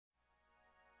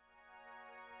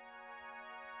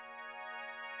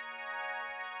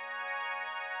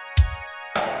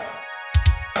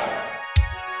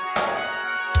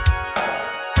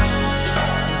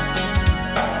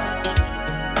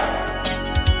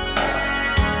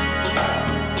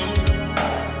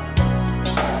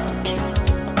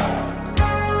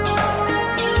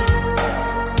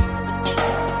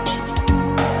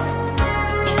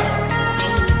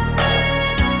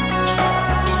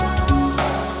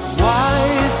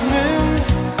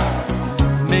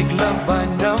love by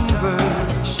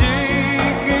numbers,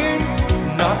 shaken,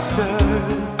 not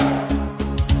stirred.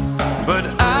 But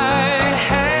I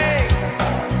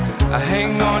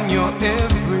hang on your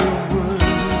every word.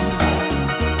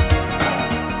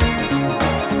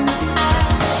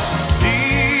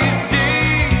 These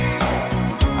days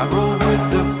I roll with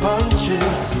the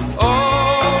punches,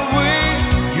 always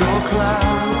your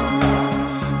clown.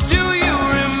 Do you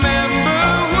remember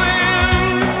when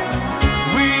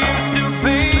we used to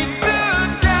paint the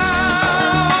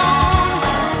town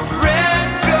red,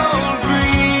 gold,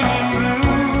 green, and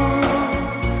blue?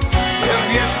 If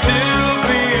you still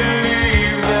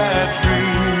believe that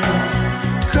dreams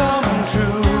come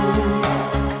true,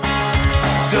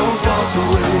 don't walk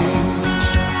away.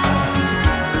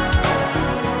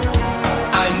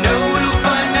 I know we'll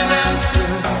find an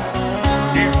answer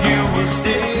if you will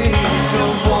stay.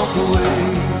 Don't walk away.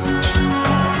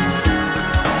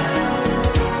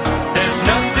 There's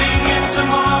nothing in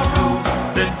tomorrow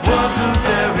that wasn't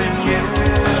there in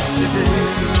yesterday.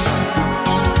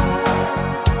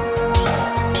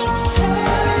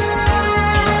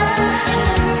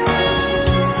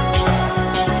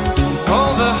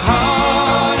 All the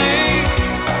heartache,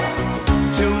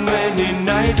 too many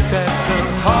nights at the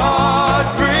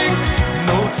Heartbreak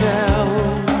Motel.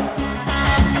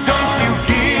 Don't you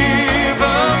give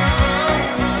up,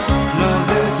 love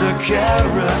is a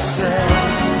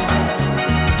carousel.